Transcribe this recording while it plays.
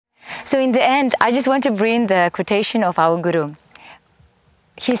So in the end, I just want to bring the quotation of our Guru.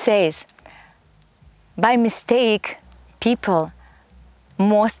 He says, by mistake, people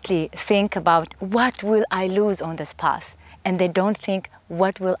mostly think about what will I lose on this path, and they don't think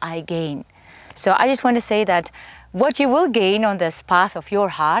what will I gain. So I just want to say that what you will gain on this path of your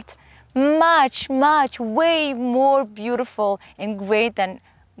heart, much, much, way more beautiful and great than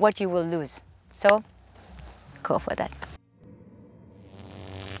what you will lose. So go for that.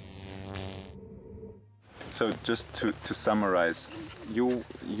 So just to summarize, you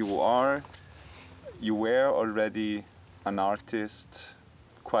were already an artist,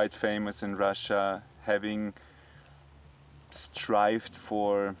 quite famous in Russia, having strived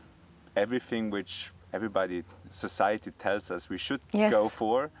for everything which everybody, society tells us we should go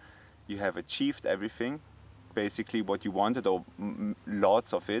for. You have achieved everything, basically what you wanted, or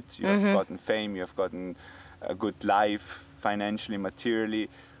lots of it. You have gotten fame, you have gotten a good life, financially, materially,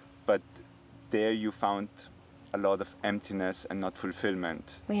 but there you found a lot of emptiness and not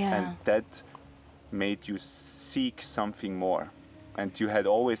fulfillment. And that made you seek something more. And you had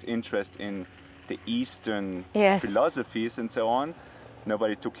always interest in the Eastern philosophies and so on.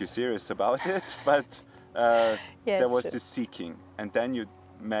 Nobody took you serious about it, but there was this seeking. And then you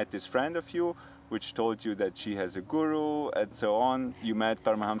met this friend of you, which told you that she has a guru and so on. You met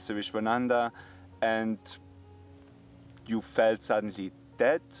Paramahamsa Vishwananda, and you felt suddenly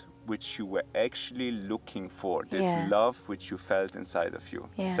that which you were actually looking for, this love which you felt inside of you.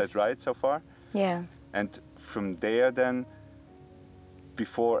 Is that right so far? Yeah. And from there then,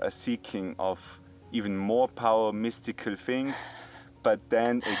 before a seeking of even more power, mystical things, but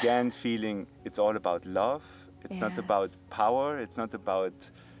then again feeling it's all about love. It's not about power, it's not about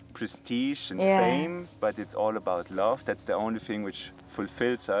prestige and fame, but it's all about love. That's the only thing which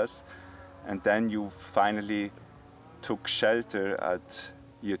fulfills us. And then you finally took shelter at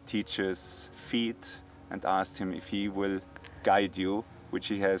your teacher's feet and asked him if he will guide you, which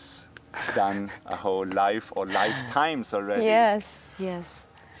he has done a whole life or lifetimes already. Yes, yes.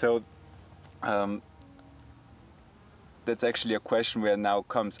 So that's actually a question where now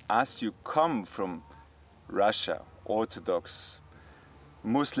comes, as you come from Russia, Orthodox,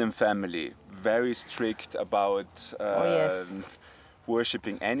 Muslim family, very strict about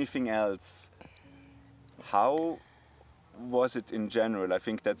worshipping anything else. How was it in general? I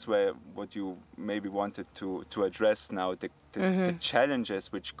think that's where what you maybe wanted to address now, the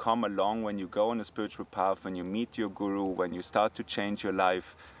challenges which come along when you go on a spiritual path, when you meet your guru, when you start to change your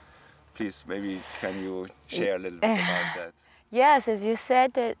life. Please, maybe can you share a little bit about that? Yes, as you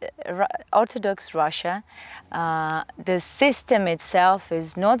said, Orthodox Russia, the system itself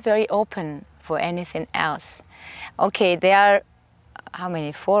is not very open for anything else. Okay, there are, how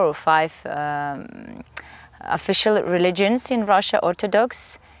many, 4 or 5 official religions in Russia: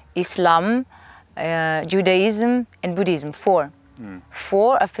 Orthodox, Islam, Judaism and Buddhism. 4.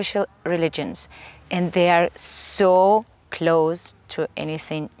 4 official religions, and they are so close to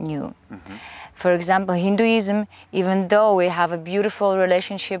anything new. For example, Hinduism, even though we have a beautiful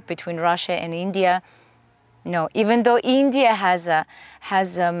relationship between Russia and India, no, even though India has a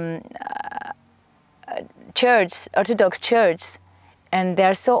church, Orthodox church, and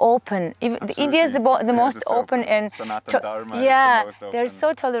they're so open. India is the most open, and they're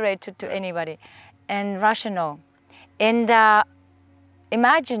so tolerant to anybody, and Russia no. And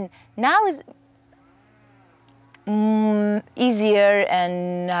imagine now is easier,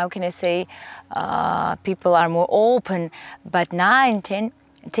 and how can I say, people are more open, but 9,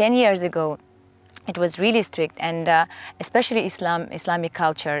 10 years ago it was really strict, and especially Islamic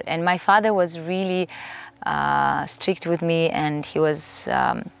culture, and my father was really strict with me, and he was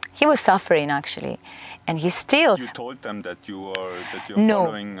suffering actually, and he still. You told them that you're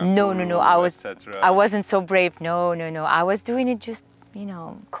following a guru, I wasn't so brave. No. I was doing it just,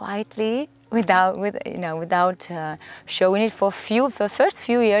 quietly, without showing it. For the first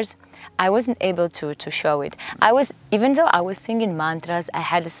few years, I wasn't able to show it. Even though I was singing mantras, I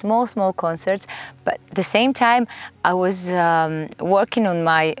had small concerts, but at the same time I was working on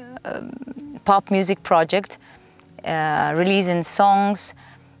my pop music project, releasing songs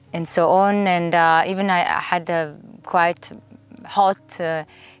and so on, and even I had quite hot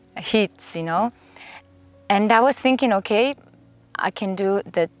hits, and I was thinking, okay, I can do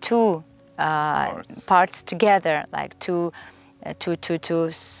the 2 parts together, like two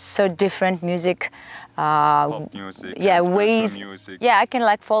so different music, pop music, ways. Music. Yeah, I can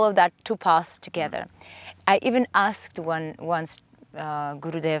like follow that 2 paths together. I even asked once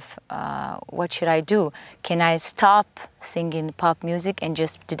Gurudev, what should I do? Can I stop singing pop music and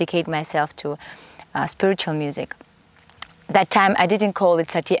just dedicate myself to spiritual music? that time I didn't call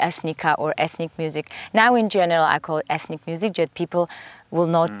it Sati Ethnica or ethnic music. Now in general I call it ethnic music, just people will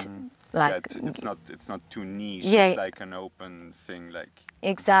not like... Yeah, it's not too niche, yeah, it's like an open thing. Like.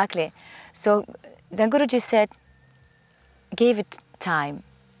 Exactly. So then Guruji said, give it time,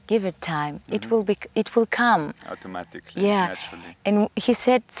 give it time. It will come. Automatically, yeah. Naturally. And he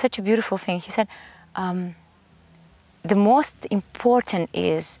said such a beautiful thing. He said, the most important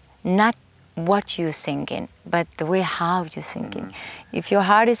is not what you're singing, but the way how you're singing. If your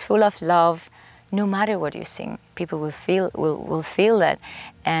heart is full of love, no matter what you sing, people will feel that,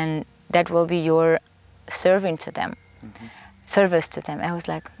 and that will be your serving to them, service to them. I was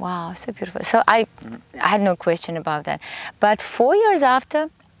like, wow, so beautiful. So I had no question about that. But 4 years after,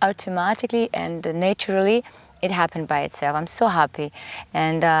 automatically and naturally, it happened by itself. I'm so happy,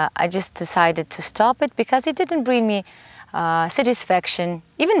 and I just decided to stop it because it didn't bring me satisfaction,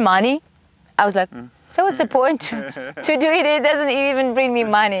 even money. I was like, so what's the point to do it? It doesn't even bring me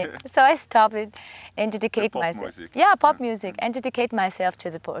money. So I stopped it and dedicate myself. Music. Yeah, pop music, and dedicate myself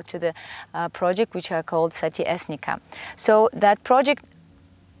to the project which I called Sati Ethnica. So that project,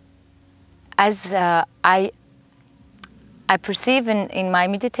 as I perceive in my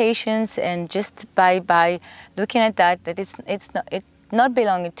meditations, and just by looking at that it's not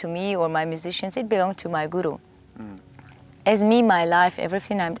belonging to me or my musicians. It belonged to my guru. As me, my life,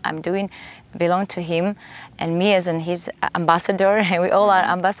 everything I'm doing belong to him, and me as his ambassador, and we all are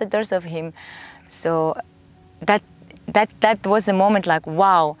ambassadors of him. So that was the moment, like,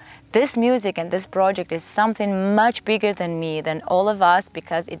 wow, this music and this project is something much bigger than me, than all of us,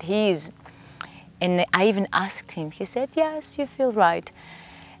 because it is. And I even asked him. He said, yes, you feel right.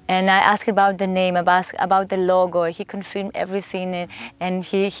 And I asked about the name, about the logo. He confirmed everything, and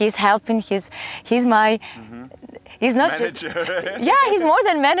he's helping. He's my, he's not manager. Yeah, he's more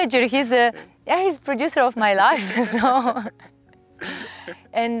than manager. He's producer of my life. So,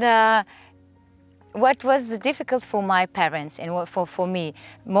 and what was difficult for my parents and for me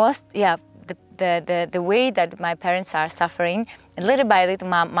most, the way that my parents are suffering, and little by little,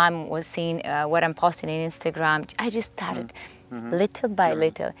 my mom was seeing what I'm posting on Instagram. I just started. Little by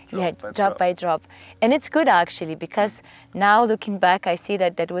little, drop by drop. And it's good actually, because now looking back, I see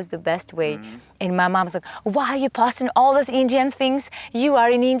that was the best way. And my mom's like, why are you posting all these Indian things? You are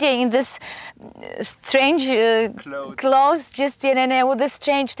in India in this strange clothes, just with this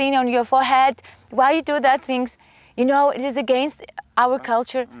strange thing on your forehead. Why you do that things? You know, it is against our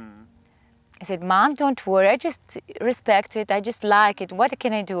culture. I said, Mom, don't worry, I just respect it, I just like it. What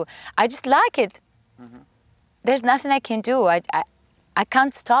can I do? I just like it. There's nothing I can do. I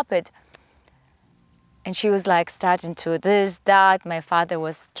can't stop it. And she was like starting to this, that. My father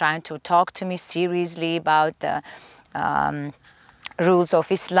was trying to talk to me seriously about the rules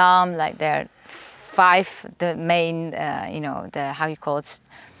of Islam, like there are 5, the main, how you call it?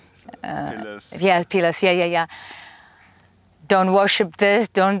 Pillars. Yeah, pillars, yeah. Don't worship this,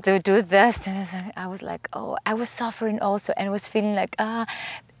 don't do this. And I was like, oh, I was suffering also, and I was feeling like,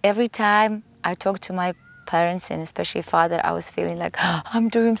 every time I talked to my parents, and especially father, I was feeling like, I'm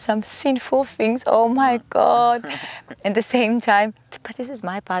doing some sinful things, oh my God. At the same time, but this is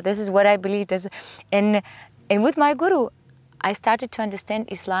my path, this is what I believe. And with my guru, I started to understand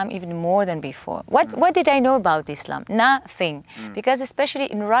Islam even more than before. What did I know about Islam? Nothing. Because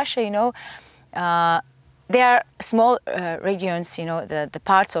especially in Russia, there are small regions, the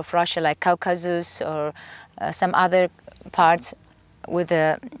parts of Russia like Caucasus or some other parts with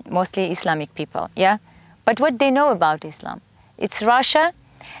mostly Islamic people, yeah? But what they know about Islam? It's Russia.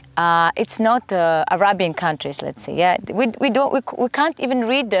 It's not Arabian countries, let's say. Yeah, we can't even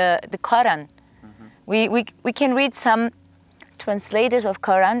read the Quran. We can read some translators of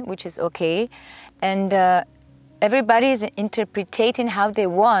Quran, which is okay, and everybody is interpreting how they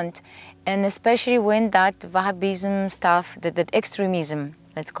want, and especially when that Wahhabism stuff, that extremism,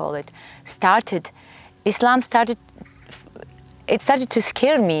 let's call it, started, Islam started. It started to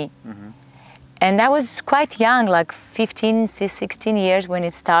scare me. And I was quite young, like 15, 16 years when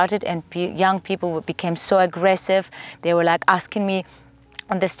it started, and young people became so aggressive. They were like asking me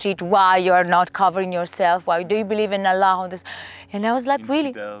on the street, why you are not covering yourself? Why do you believe in Allah? And I was like,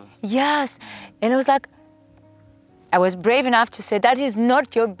 really? Yes. And I was like, I was brave enough to say, that is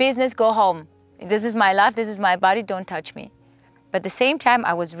not your business, go home. This is my life, this is my body, don't touch me. But at the same time,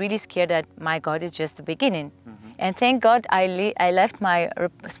 I was really scared that my God is just the beginning. And thank God I left my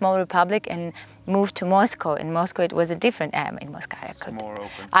small republic and moved to Moscow. In Moscow, it was a different, in Moscow,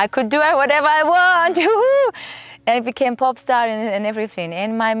 I could do whatever I want. And I became pop star and everything.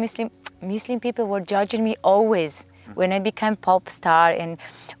 And my Muslim people were judging me always. When I became pop star and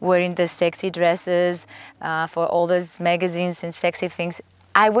wearing the sexy dresses for all those magazines and sexy things,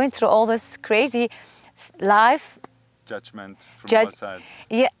 I went through all this crazy life. Judgment from all sides.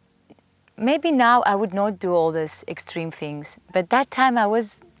 Yeah, maybe now I would not do all these extreme things, but that time that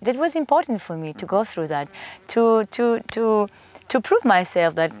was important for me to go through that, to prove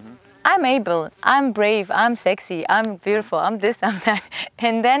myself that I'm able, I'm brave, I'm sexy, I'm beautiful, I'm this, I'm that.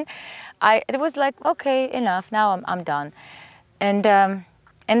 And then it was like, okay, enough, now I'm done. And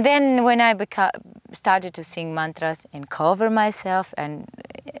then when I started to sing mantras and cover myself, and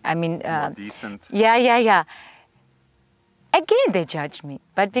I mean... more decent. Yeah. Again, they judged me,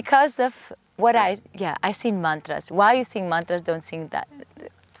 but because of what I sing mantras. Why you sing mantras, don't sing that,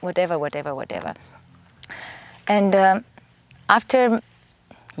 whatever. And after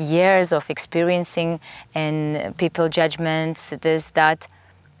years of experiencing and people judgments, this, that,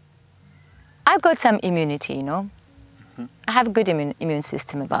 I've got some immunity, you know. I have a good immune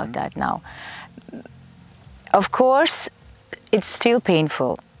system about that now. Of course, it's still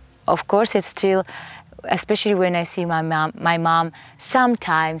painful. Of course, it's still, especially when I see my mom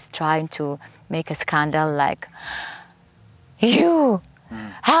sometimes trying to make a scandal like, you,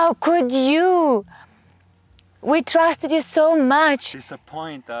 how could you? We trusted you so much.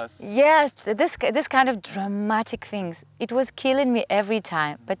 Disappoint us. Yes, this kind of dramatic things. It was killing me every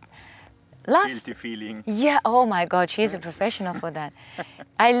time. But guilty feeling. Yeah, oh my God, she's a professional for that.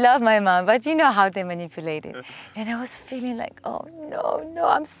 I love my mom, but you know how they manipulate it. And I was feeling like, oh no,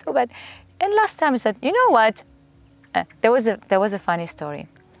 I'm so bad. And last time I said, you know what? There was a funny story.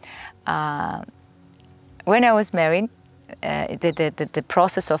 When I was married, the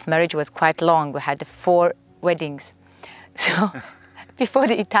process of marriage was quite long. We had 4 weddings. So before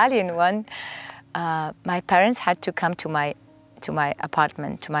the Italian one, my parents had to come to my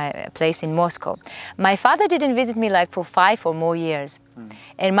apartment, to my place in Moscow. My father didn't visit me like for 5 or more years.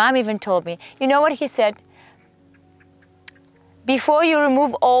 And Mom even told me, you know what he said? Before you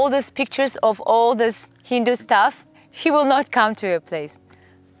remove all these pictures of all this Hindu stuff, he will not come to your place.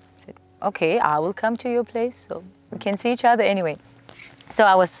 I said, okay, I will come to your place so we can see each other anyway. So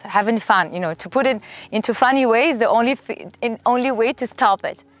I was having fun, you know, to put it into funny ways, the only way to stop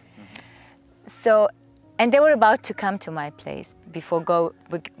it. So, and they were about to come to my place before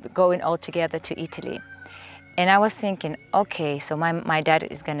going all together to Italy. And I was thinking, okay, so my dad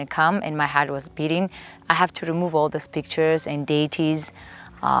is gonna come and my heart was beating. I have to remove all those pictures and deities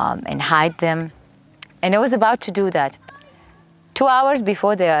and hide them. And I was about to do that. 2 hours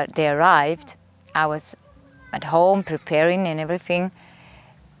before they arrived, I was at home preparing and everything.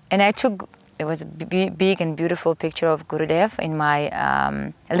 And there was a big and beautiful picture of Gurudev in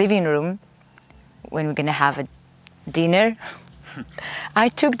my living room when we're gonna have a dinner. I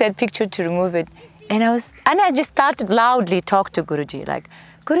took that picture to remove it, and I just started loudly talk to Guruji, like,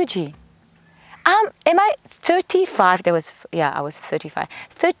 Guruji, am I 35? I was 35.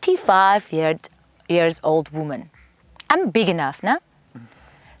 35 years old woman. I'm big enough, no?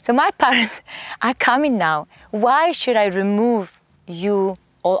 So my parents are coming now. Why should I remove you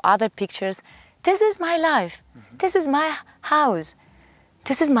or other pictures? This is my life. This is my house.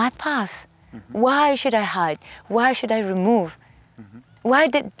 This is my path. Why should I hide? Why should I remove? Why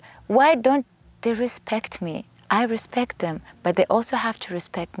don't they respect me? I respect them, but they also have to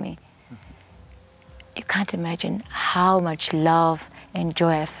respect me. You can't imagine how much love and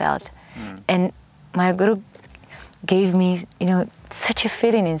joy I felt. And my Guru gave me, you know, such a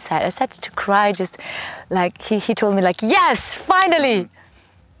feeling inside. I started to cry, just like he told me, like, yes, finally,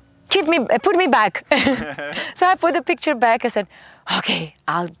 put me back. So I put the picture back. I said, okay,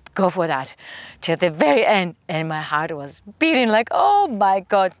 I'll go for that till the very end. And my heart was beating like, oh my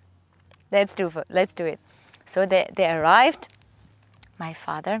God, let's do it. So they arrived. My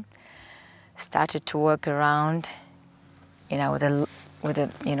father started to walk around, you know, with a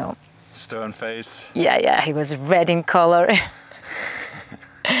you know, stern face. Yeah, he was red in color.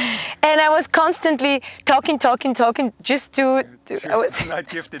 And I was constantly talking, just to not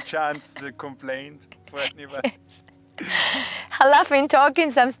give the chance to complain for anybody. Yes. Laughing,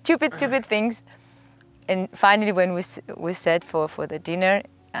 talking some stupid things. And finally, when we sat for the dinner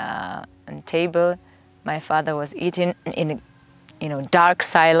on table, my father was eating in dark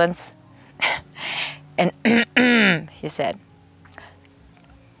silence. And he said,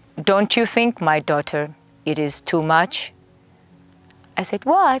 "Don't you think, my daughter, it is too much?" I said,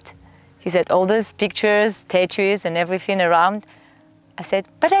 "What?" He said, "All those pictures, tattoos and everything around." I said,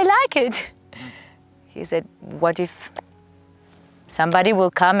 "But I like it." He said, "What if somebody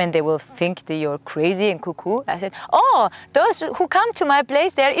will come and they will think that you're crazy and cuckoo?" I said, "Oh, those who come to my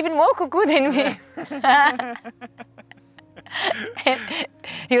place, they're even more cuckoo than me."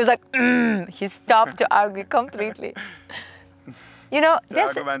 He was like, he stopped to argue completely. You know, the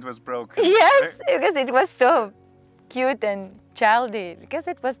argument was broken. Yes, because it was so cute and childish, because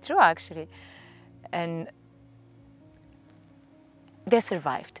it was true actually. And they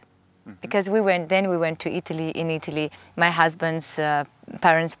survived. Because we went to Italy. In Italy, my husband's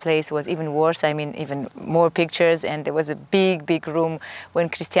parents' place was even worse. I mean, even more pictures, and there was a big room. When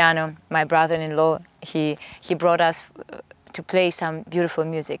Cristiano, my brother-in-law, he brought us to play some beautiful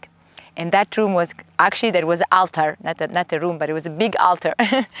music, and that room was actually, there was an altar, not a room, but it was a big altar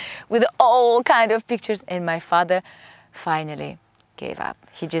with all kind of pictures. And my father finally gave up.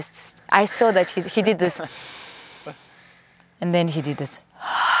 I saw that he did this, and then he did this.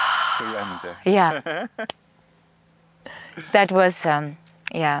 Surrender. Yeah. That was,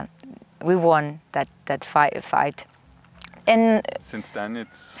 yeah, we won that fight. And since then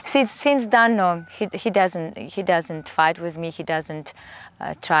it's... Since then, no, he doesn't fight with me. He doesn't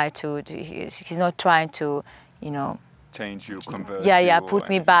try to, he's not trying to, you know, change you, convert yeah, you, put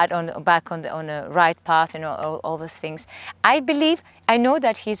me back on the right path, and all those things. I know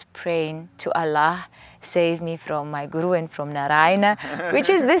that he's praying to Allah, save me from my guru and from Narayana, which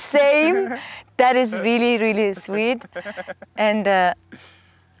is the same. That is really sweet. And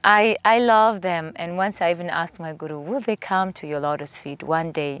I love them. And once I even asked my guru, will they come to your lotus feet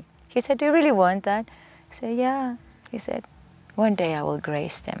one day? He said, do you really want that? I said, yeah. He said, one day I will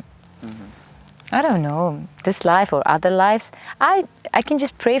grace them. I don't know, this life or other lives, I can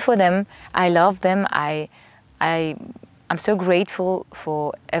just pray for them. I love them. I'm so grateful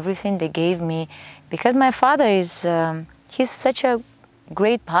for everything they gave me, because my father is, he's such a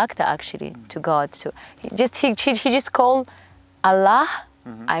great bhakta actually to God. So he just called Allah,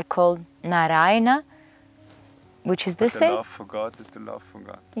 I call Narayana, which is the same. The love for God is the love for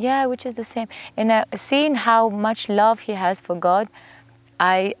God. Yeah, which is the same. And seeing how much love he has for God,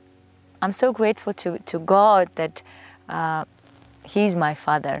 I'm so grateful to God that He's my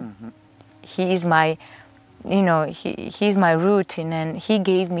Father. He is my, you know, He's my root, and He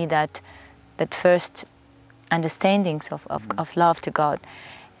gave me that first understandings of love to God.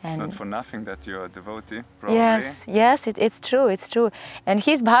 And it's not for nothing that you're a devotee, probably. Yes, it's true. And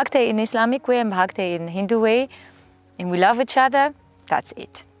He's Bhakti in Islamic way and Bhakti in Hindu way, and we love each other. That's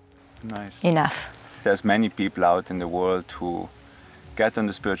it. Nice. Enough. There's many people out in the world who get on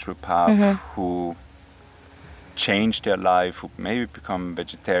the spiritual path, who change their life, who maybe become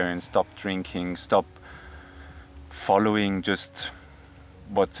vegetarian, stop drinking, stop following just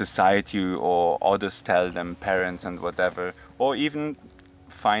what society or others tell them, parents and whatever, or even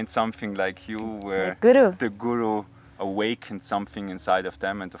find something like you where the guru awakened something inside of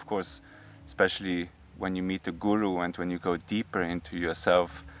them. And of course, especially when you meet the guru and when you go deeper into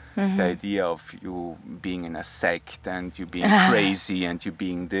yourself, the idea of you being in a sect and you being crazy and you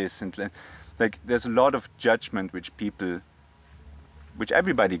being this, and like there's a lot of judgment which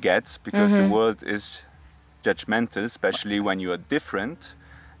everybody gets, because the world is judgmental, especially when you are different,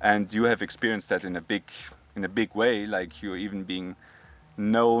 and you have experienced that in a big way, like you're even being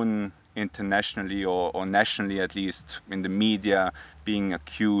known internationally or nationally, at least in the media, being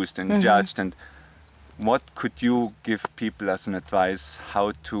accused and judged. And what could you give people as an advice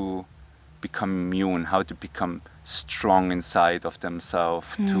how to become immune, how to become strong inside of themselves,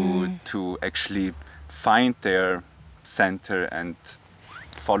 to actually find their center and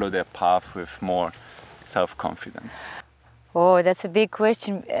follow their path with more self-confidence? Oh, that's a big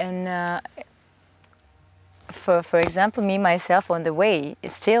question. And for example, me myself on the way,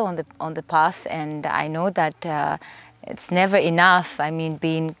 it's still on the path, and I know that it's never enough. I mean,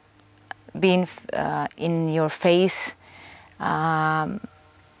 being in your faith,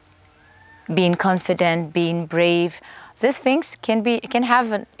 being confident, being brave. These things can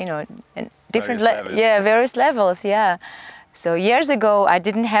have different various levels. Yeah. So years ago I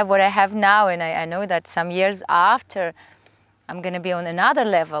didn't have what I have now, and I know that some years after I'm going to be on another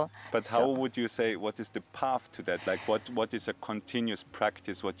level. But how would you say, what is the path to that? Like what is a continuous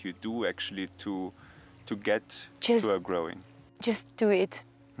practice, what you do actually to get to a growing? Just do it.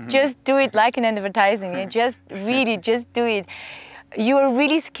 Just do it, like in advertising. Just do it. You're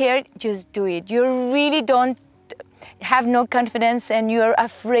really scared, just do it. You really don't have no confidence and you're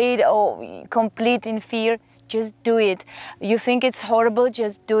afraid or complete in fear, just do it. You think it's horrible,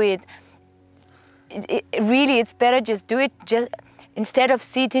 just do it. Really, it's better just do it, just instead of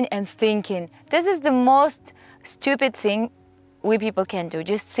sitting and thinking. This is the most stupid thing we people can do.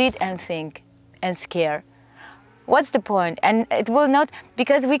 Just sit and think and scare. What's the point? And it will not,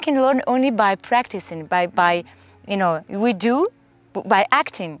 because we can learn only by practicing, by we do, by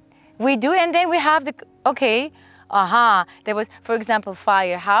acting. We do, and then we have the, okay, There was, for example,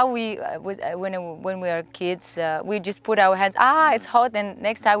 fire. How we when we were kids, we just put our hands. It's hot, and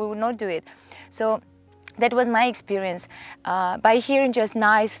next time we would not do it. So that was my experience. By hearing just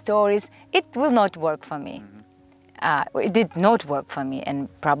nice stories, it will not work for me. It did not work for me, and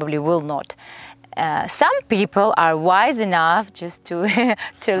probably will not. Some people are wise enough just to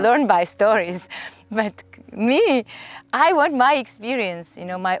to learn by stories, but me, I want my experience,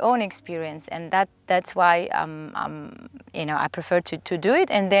 my own experience, and that's why I prefer to do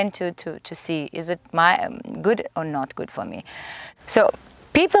it and then to see, is it good or not good for me. So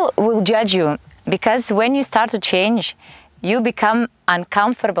people will judge you because when you start to change, you become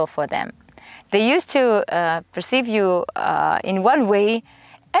uncomfortable for them. They used to perceive you in one way,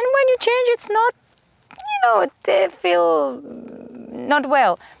 and when you change, it's not, they feel not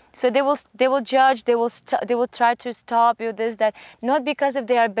well. So they will judge, they will try to stop you, this, that, not because if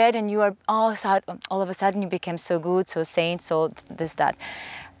they are bad and you are all of a sudden you became so good, so saint, so this, that.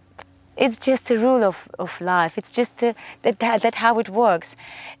 It's just a rule of life. It's just that how it works.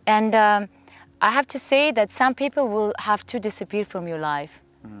 And I have to say that some people will have to disappear from your life.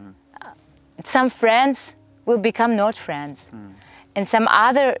 Some friends will become not friends. And some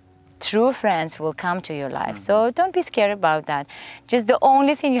other true friends will come to your life. So don't be scared about that. Just the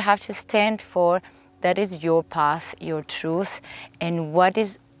only thing you have to stand for, that is your path, your truth, and what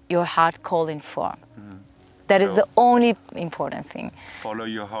is your heart calling for. That is the only important thing. Follow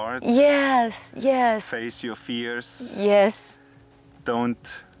your heart. Yes, yes. Face your fears. Yes. Don't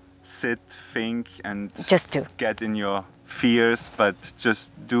sit, think, and just do. Get in your fears, but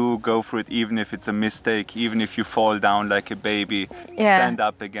just go for it, even if it's a mistake, even if you fall down like a baby. Stand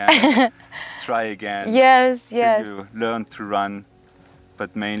up again, try again. Yes, till you learn to run,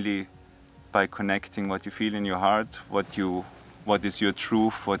 but mainly by connecting what you feel in your heart, what is your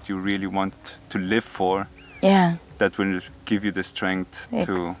truth, what you really want to live for. That will give you the strength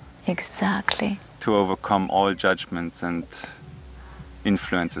to overcome all judgments and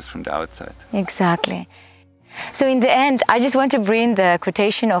influences from the outside. Exactly. So in the end, I just want to bring the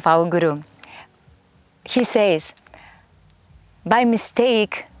quotation of our Guru. He says, by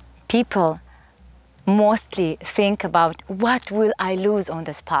mistake, people mostly think about what will I lose on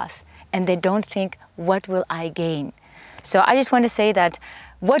this path, and they don't think what will I gain. So I just want to say that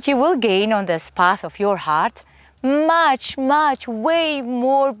what you will gain on this path of your heart, much, much, way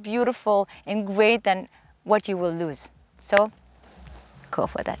more beautiful and great than what you will lose. So go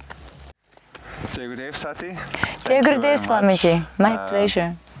for that. Jai Gurudev, Sati. Jai Gurudev, Swamiji. My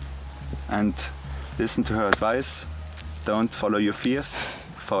pleasure. And listen to her advice. Don't follow your fears.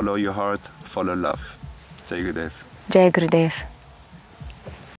 Follow your heart. Follow love. Jai Gurudev. Jai Gurudev.